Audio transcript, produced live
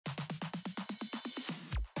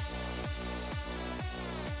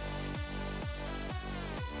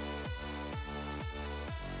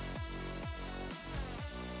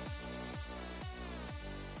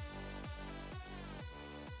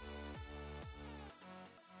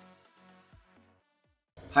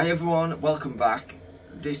Hi everyone, welcome back.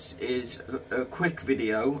 This is a quick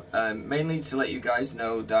video, mainly to let you guys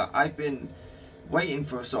know that I've been waiting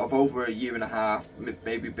for sort of over a year and a half,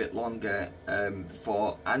 maybe a bit longer,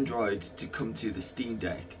 for Android to come to the Steam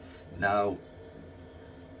Deck. Now,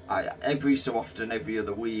 every so often, every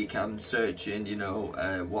other week, I'm searching,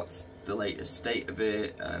 what's the latest state of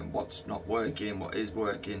it, what's not working, what is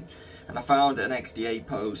working, and I found an XDA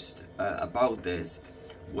post about this,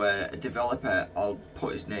 where a developer, I'll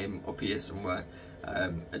put his name up here somewhere, a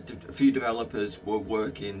few developers were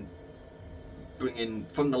bringing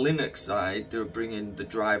from the Linux side, they were bringing the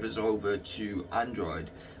drivers over to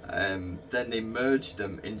Android, then they merged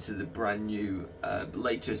them into the brand new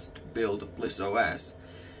latest build of Bliss OS.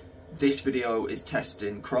 This video is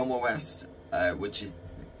testing Chrome OS, which is,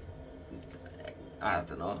 I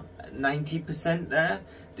don't know, 90% there.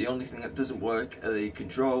 The only thing that doesn't work are the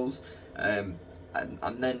controls.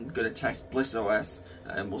 I'm then going to test Bliss OS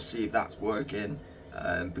and we'll see if that's working.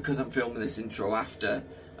 Because I'm filming this intro after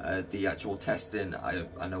the actual testing,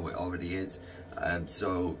 I know it already is.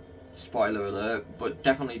 So spoiler alert, but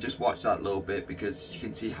definitely just watch that little bit because you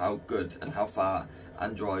can see how good and how far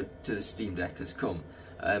Android to the Steam Deck has come.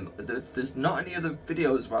 There's not any other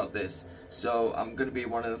videos about this, so I'm going to be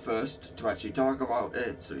one of the first to actually talk about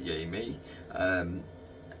it, so yay me.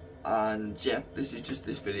 And yeah, this is just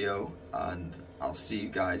this video, and I'll see you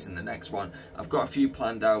guys in the next one. I've got a few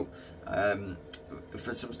planned out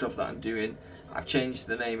for some stuff that I'm doing. I've changed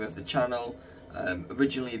the name of the channel.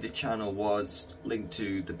 Originally the channel was linked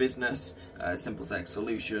to the business, Simple Tech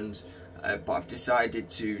Solutions, but I've decided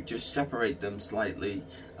to just separate them slightly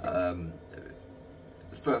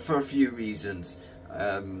for a few reasons.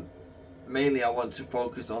 Mainly I want to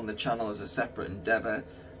focus on the channel as a separate endeavour.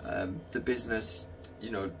 The business,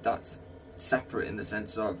 that's separate in the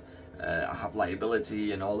sense of I have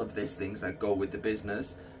liability and all of these things that go with the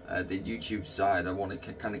business. The YouTube side I want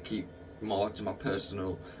to kind of keep more to my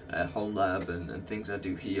personal home lab and things I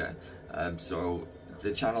do here. So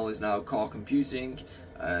the channel is now Core Computing.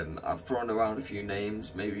 I've thrown around a few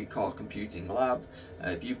names, maybe Core Computing Lab.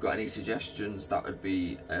 If you've got any suggestions, that would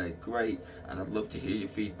be great, and I'd love to hear your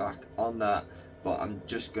feedback on that. But I'm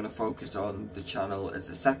just going to focus on the channel as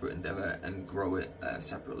a separate endeavour and grow it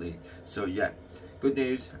separately. So yeah, good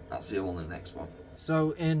news, I'll see you all in the next one.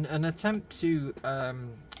 So in an attempt to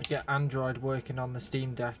get Android working on the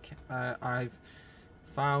Steam Deck, I've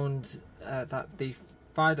found that the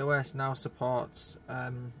FidoOS now supports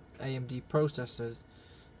AMD processors.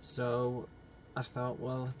 So I thought,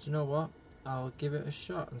 well, do you know what? I'll give it a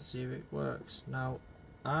shot and see if it works. Now,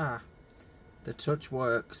 the touch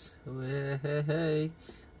works. Hey.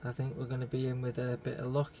 I think we're going to be in with a bit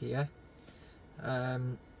of luck here.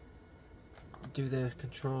 Do the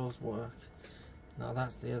controls work? No,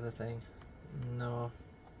 that's the other thing. No.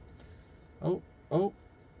 Oh.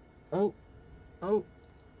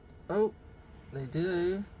 They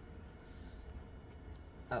do.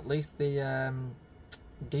 At least the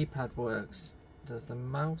D-pad works. Does the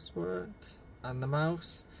mouse work? And the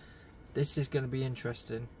mouse? This is going to be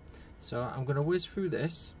interesting. So I'm going to whiz through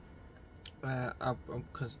this.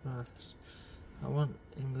 Because I want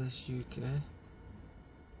English UK.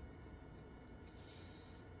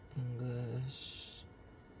 English.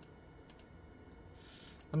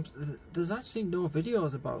 There's actually no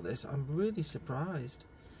videos about this. I'm really surprised.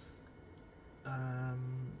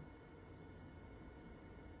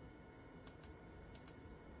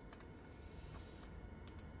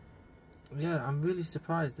 Yeah, I'm really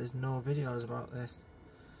surprised there's no videos about this.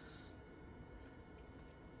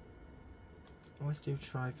 Let's do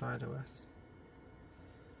try FidoOS.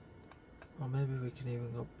 Or maybe we can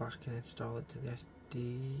even go back and install it to the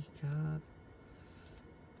SD card.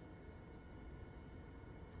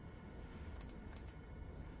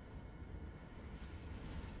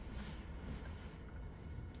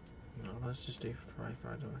 No, let's just do try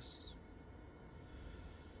FidoOS.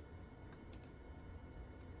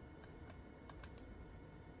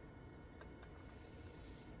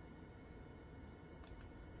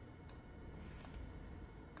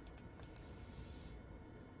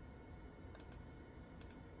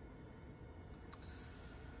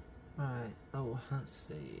 Right, oh, let's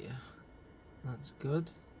see. That's good.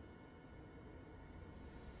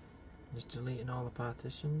 Just deleting all the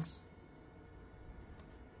partitions.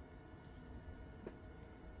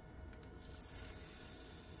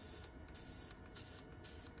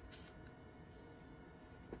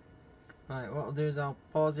 Right, what I'll do is I'll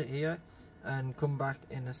pause it here and come back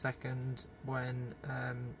in a second when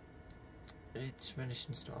it's finished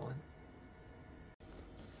installing.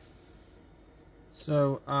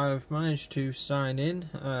 So I've managed to sign in.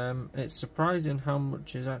 It's surprising how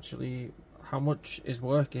much is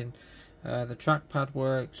working. The trackpad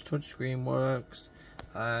works, touchscreen works,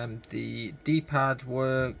 the D-pad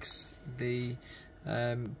works, the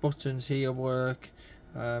buttons here work,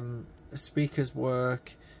 speakers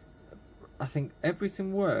work. I think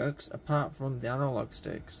everything works apart from the analog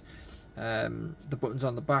sticks. The buttons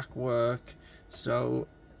on the back work. So,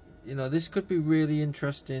 you know, this could be really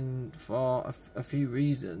interesting for a few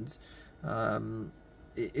reasons.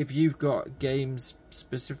 If you've got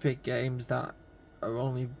specific games that are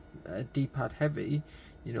only D-pad heavy,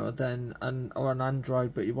 you know, then or on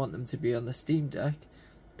Android, but you want them to be on the Steam Deck,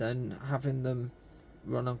 then having them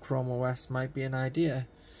run on Chrome OS might be an idea.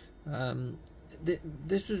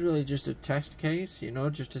 This was really just a test case, you know,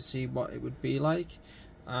 just to see what it would be like,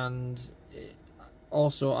 and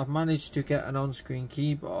also I've managed to get an on-screen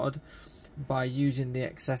keyboard by using the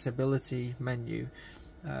accessibility menu.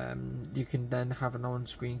 You can then have an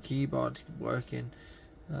on-screen keyboard working.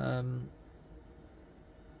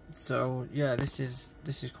 So yeah, this is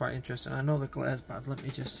quite interesting. I know the glare's bad. Let me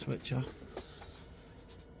just switch off.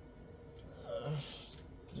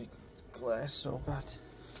 The glare's so bad.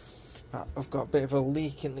 I've got a bit of a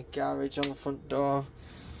leak in the garage on the front door,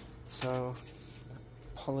 so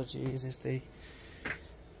apologies if they.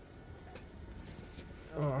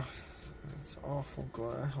 Oh, it's awful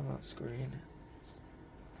glare on that screen.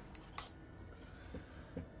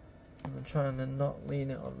 I'm trying to not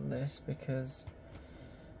lean it on this because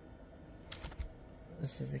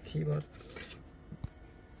this is the keyboard.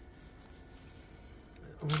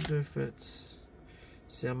 I wonder if it's...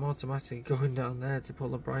 See, I'm automatically going down there to pull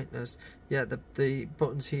the brightness. Yeah, the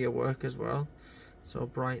buttons here work as well. So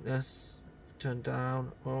brightness, turn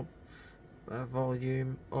down, up,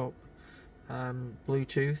 volume, up,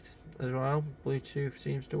 Bluetooth as well. Bluetooth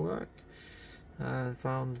seems to work.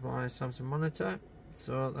 Found my Samsung monitor,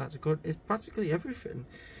 so that's good. It's practically everything.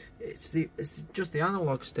 It's just the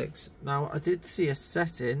analog sticks. Now I did see a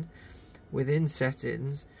setting within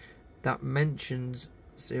settings that mentions.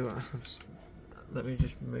 See what? Let me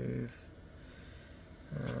just move.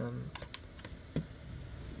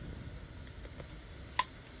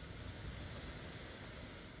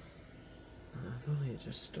 I've only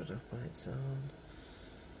just stood up on its own.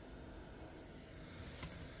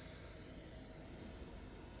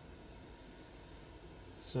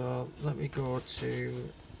 So let me go to.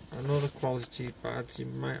 I know the quality is bad, so you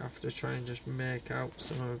might have to try and just make out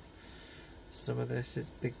some of this.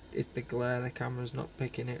 It's the glare. The camera's not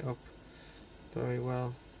picking it up very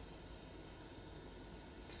well.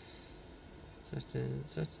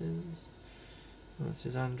 Settings. That's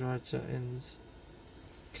his Android settings.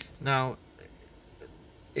 Now,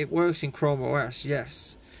 it works in Chrome OS,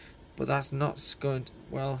 yes, but that's not going to,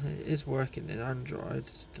 well, it is working in Android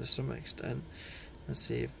to some extent. Let's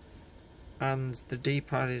see if, and the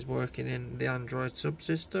D-pad is working in the Android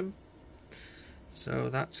subsystem, so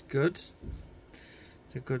that's good.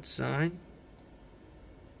 It's a good sign.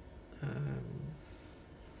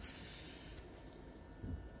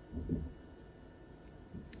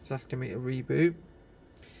 It's asking me to reboot,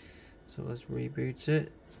 so let's reboot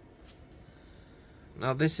it.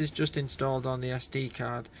 Now this is just installed on the SD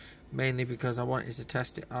card, mainly because I wanted to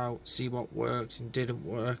test it out, see what worked and didn't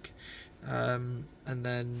work, and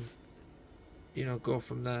then, you know, go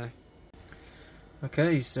from there.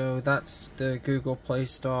 Okay, so that's the Google Play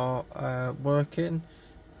Store working.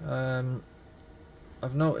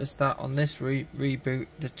 I've noticed that on this reboot,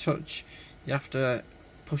 the touch, you have to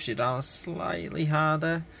push it down slightly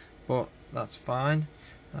harder, but that's fine.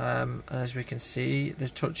 As we can see, the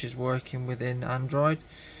touch is working within Android.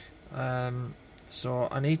 So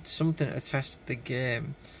I need something to test the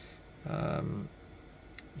game.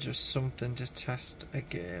 Just something to test a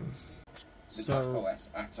game. The back OS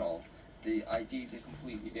at all. The IDs are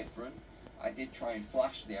completely different. I did try and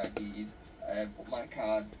flash the IDs, but my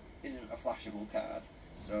card isn't a flashable card,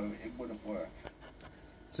 so it wouldn't work.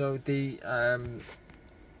 So the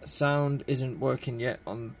sound isn't working yet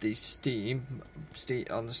on the Steam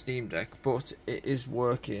Deck, but it is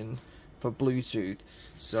working for Bluetooth.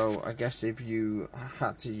 So I guess if you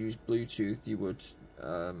had to use Bluetooth, you would,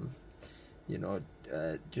 you know,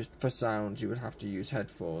 just for sound, you would have to use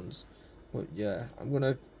headphones. But yeah, I'm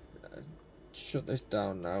gonna shut this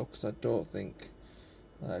down now because I don't think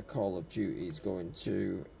Call of Duty is going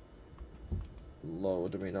to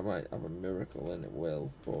load. I mean, I might have a miracle and it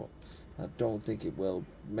will, but I don't think it will,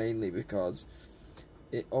 mainly because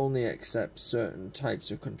it only accepts certain types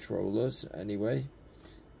of controllers anyway.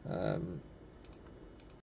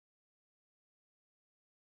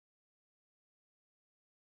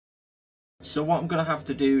 So what I'm going to have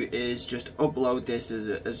to do is just upload this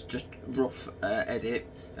as just rough edit.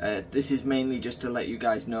 This is mainly just to let you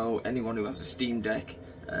guys know, anyone who has a Steam Deck,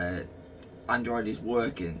 Android is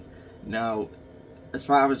working. Now, as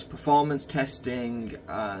far as performance testing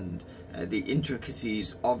and the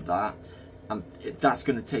intricacies of that, that's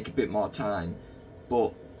going to take a bit more time.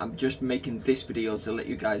 But I'm just making this video to let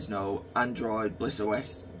you guys know, Android Bliss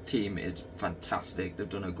OS team, it's fantastic. They've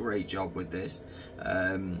done a great job with this.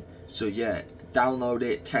 So yeah, download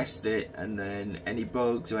it, test it, and then any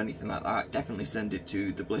bugs or anything like that, definitely send it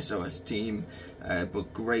to the Bliss OS team.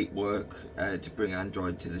 But great work to bring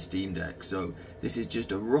Android to the Steam Deck. So this is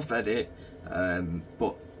just a rough edit,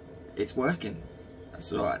 but it's working.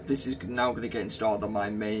 So this is now going to get installed on my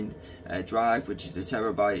main drive, which is a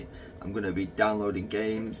terabyte. I'm going to be downloading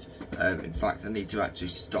games. In fact, I need to actually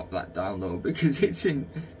stop that download because it's in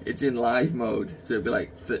live mode, so it'd be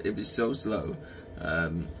like, it'd be so slow.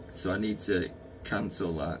 So I need to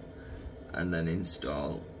cancel that and then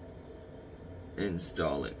install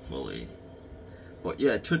it fully. But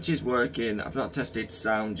yeah, touch is working. I've not tested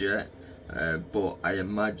sound yet, but I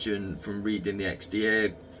imagine from reading the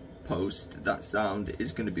XDA post that sound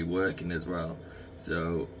is going to be working as well.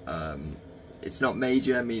 So it's not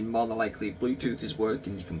major. I mean, more than likely Bluetooth is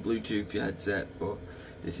working. You can Bluetooth your headset, but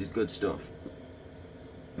this is good stuff.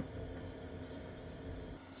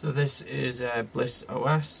 So this is Bliss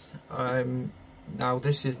OS. Now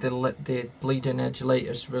this is the bleeding edge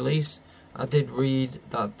latest release. I did read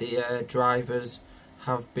that the drivers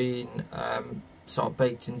have been sort of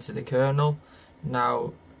baked into the kernel.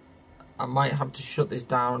 Now I might have to shut this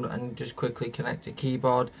down and just quickly connect a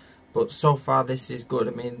keyboard, but so far this is good.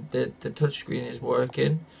 I mean, the touchscreen is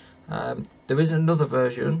working. There is another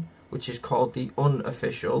version which is called the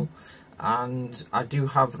unofficial, and I do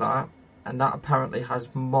have that, and that apparently has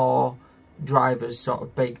more drivers sort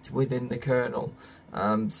of baked within the kernel.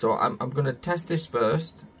 So I'm going to test this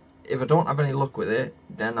first. If I don't have any luck with it,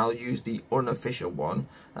 then I'll use the unofficial one.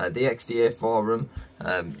 The XDA forum,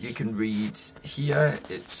 you can read here.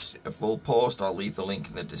 It's a full post. I'll leave the link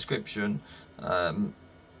in the description,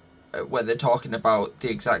 where they're talking about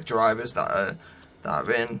the exact drivers that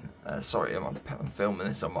are in. Sorry, I'm filming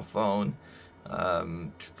this on my phone.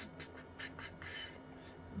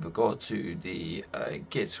 If we go to the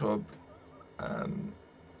GitHub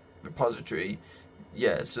repository,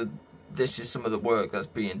 yeah, so this is some of the work that's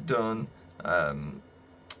being done. The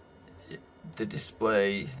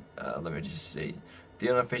display, let me just see, the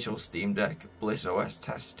unofficial Steam Deck Bliss OS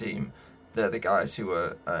test team, they're the guys who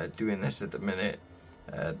are doing this at the minute.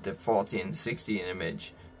 The 14:16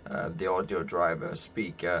 image, the audio driver,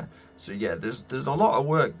 speaker. So yeah, there's a lot of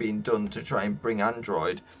work being done to try and bring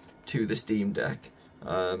Android to the Steam Deck.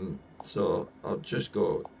 So I'll just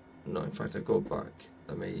go, no, in fact I'll go back.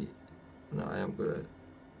 I am going to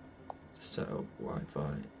set up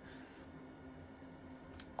Wi-Fi.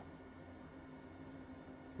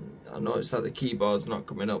 I noticed that the keyboard's not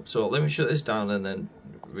coming up, so let me shut this down and then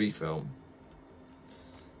refilm.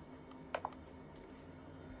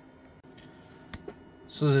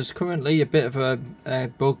 So there's currently a bit of a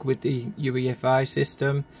bug with the UEFI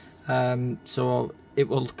system. So it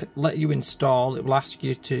will let you install, it will ask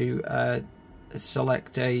you to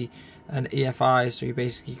select an EFI, so you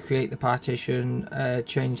basically create the partition,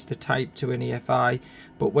 change the type to an EFI,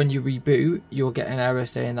 but when you reboot you'll get an error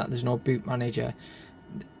saying that there's no boot manager.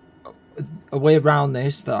 A way around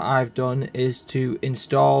this that I've done is to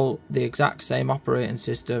install the exact same operating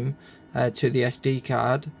system to the SD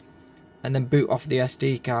card and then boot off the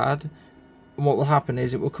SD card, and what will happen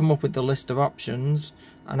is it will come up with the list of options,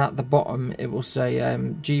 and at the bottom it will say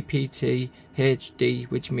GPT HD,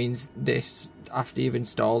 which means this, after you've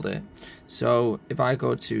installed it. So if I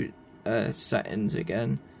go to settings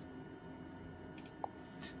again,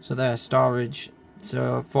 so there, storage,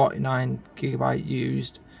 so 49GB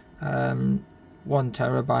used, 1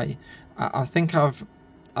 terabyte. I think I've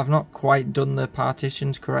not quite done the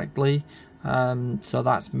partitions correctly, so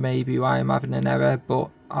that's maybe why I'm having an error,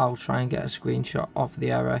 but I'll try and get a screenshot of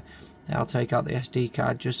the error. I'll take out the SD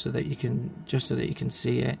card just so that you can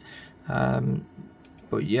see it.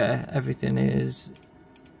 But yeah, everything is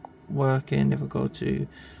working. If I go to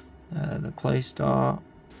the Play Store,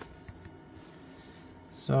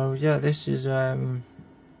 so yeah, this is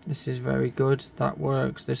very good. That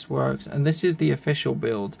works. This works, and this is the official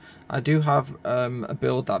build. I do have a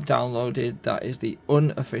build that I've downloaded that is the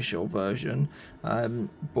unofficial version.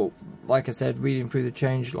 But like I said, reading through the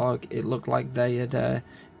changelog, it looked like they had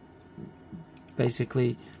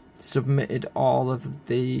basically submitted all of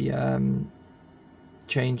the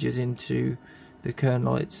changes into the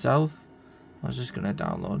kernel itself. I was just going to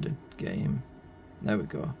download it, game. There we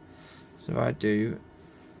go. So I do,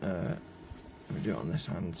 let me do it on this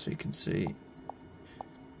hand so you can see.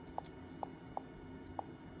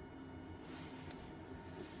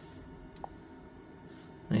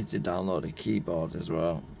 I need to download a keyboard as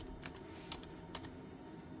well.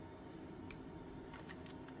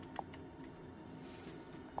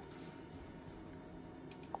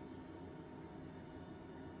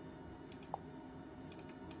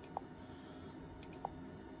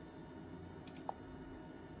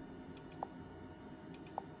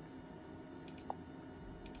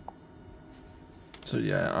 So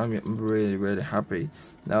yeah, I'm really happy.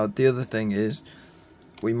 Now the other thing is,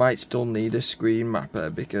 we might still need a screen mapper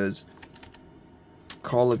because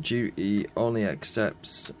Call of Duty only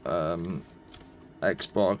accepts Xbox,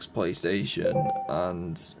 PlayStation,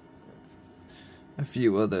 and a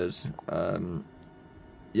few others. Yeah,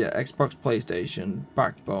 Xbox, PlayStation,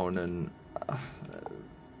 Backbone, and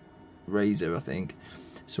Razer, I think.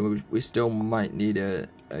 So we still might need a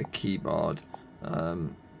keyboard,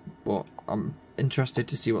 but I'm interested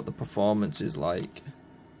to see what the performance is like.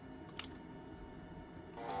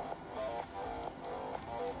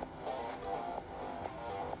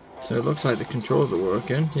 So it looks like the controls are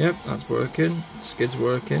working. Yep, that's working. Skid's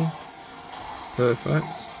working. Perfect.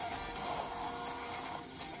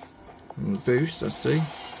 And boost, let's see.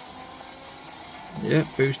 Yep,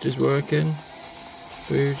 boost is working.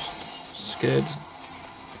 Boost, skid.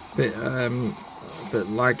 Bit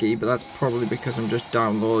laggy, but that's probably because I'm just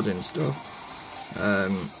downloading stuff.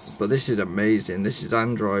 But this is amazing. This is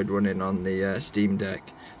Android running on the Steam Deck.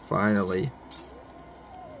 Finally.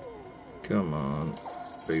 Come on.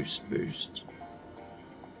 Boost, boost.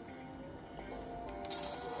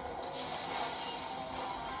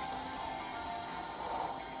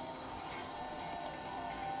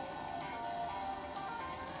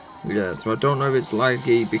 Yeah, so I don't know if it's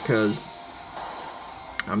laggy because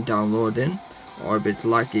I'm downloading, or if it's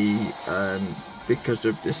laggy because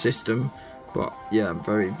of the system. But yeah, I'm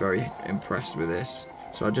very impressed with this.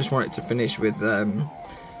 So I just wanted to finish with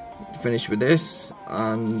this,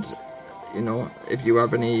 and you know, if you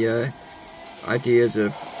have any ideas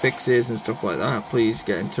of fixes and stuff like that, please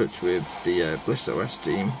get in touch with the Bliss OS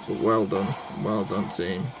team. But well done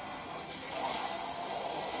team.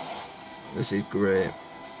 This is great.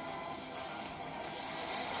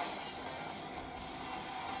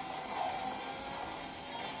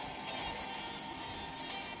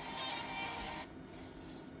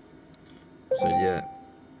 So yeah,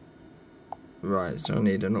 right, so I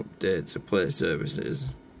need an update to play services.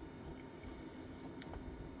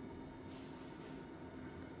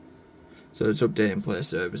 So it's updating play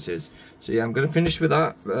services. So yeah, I'm going to finish with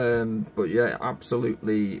that, but yeah,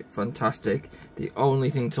 absolutely fantastic. The only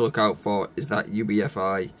thing to look out for is that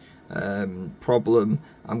UBFI problem.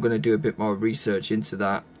 I'm going to do a bit more research into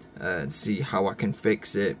that and see how I can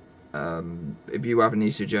fix it. If you have any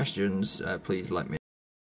suggestions, please let me know.